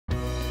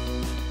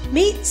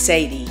Meet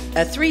Sadie,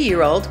 a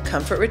 3-year-old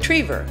comfort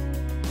retriever.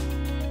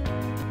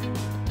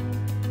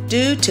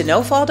 Due to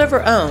no fault of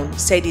her own,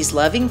 Sadie's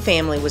loving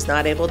family was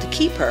not able to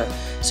keep her,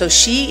 so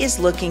she is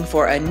looking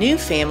for a new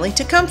family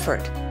to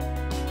comfort.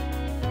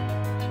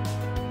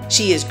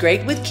 She is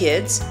great with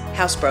kids,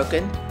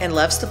 housebroken, and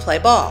loves to play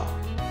ball.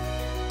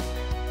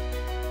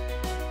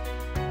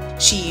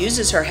 She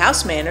uses her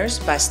house manners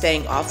by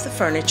staying off the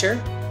furniture,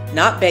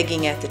 not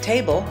begging at the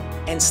table,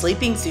 and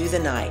sleeping through the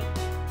night.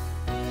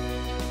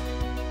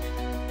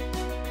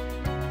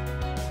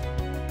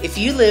 If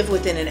you live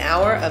within an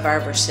hour of our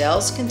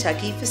Versailles,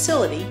 Kentucky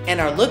facility and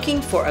are looking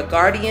for a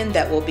guardian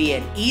that will be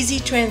an easy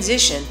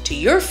transition to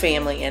your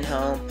family and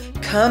home,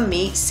 come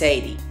meet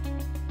Sadie.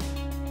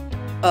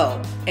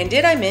 Oh, and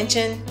did I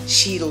mention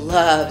she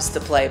loves to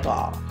play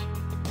ball?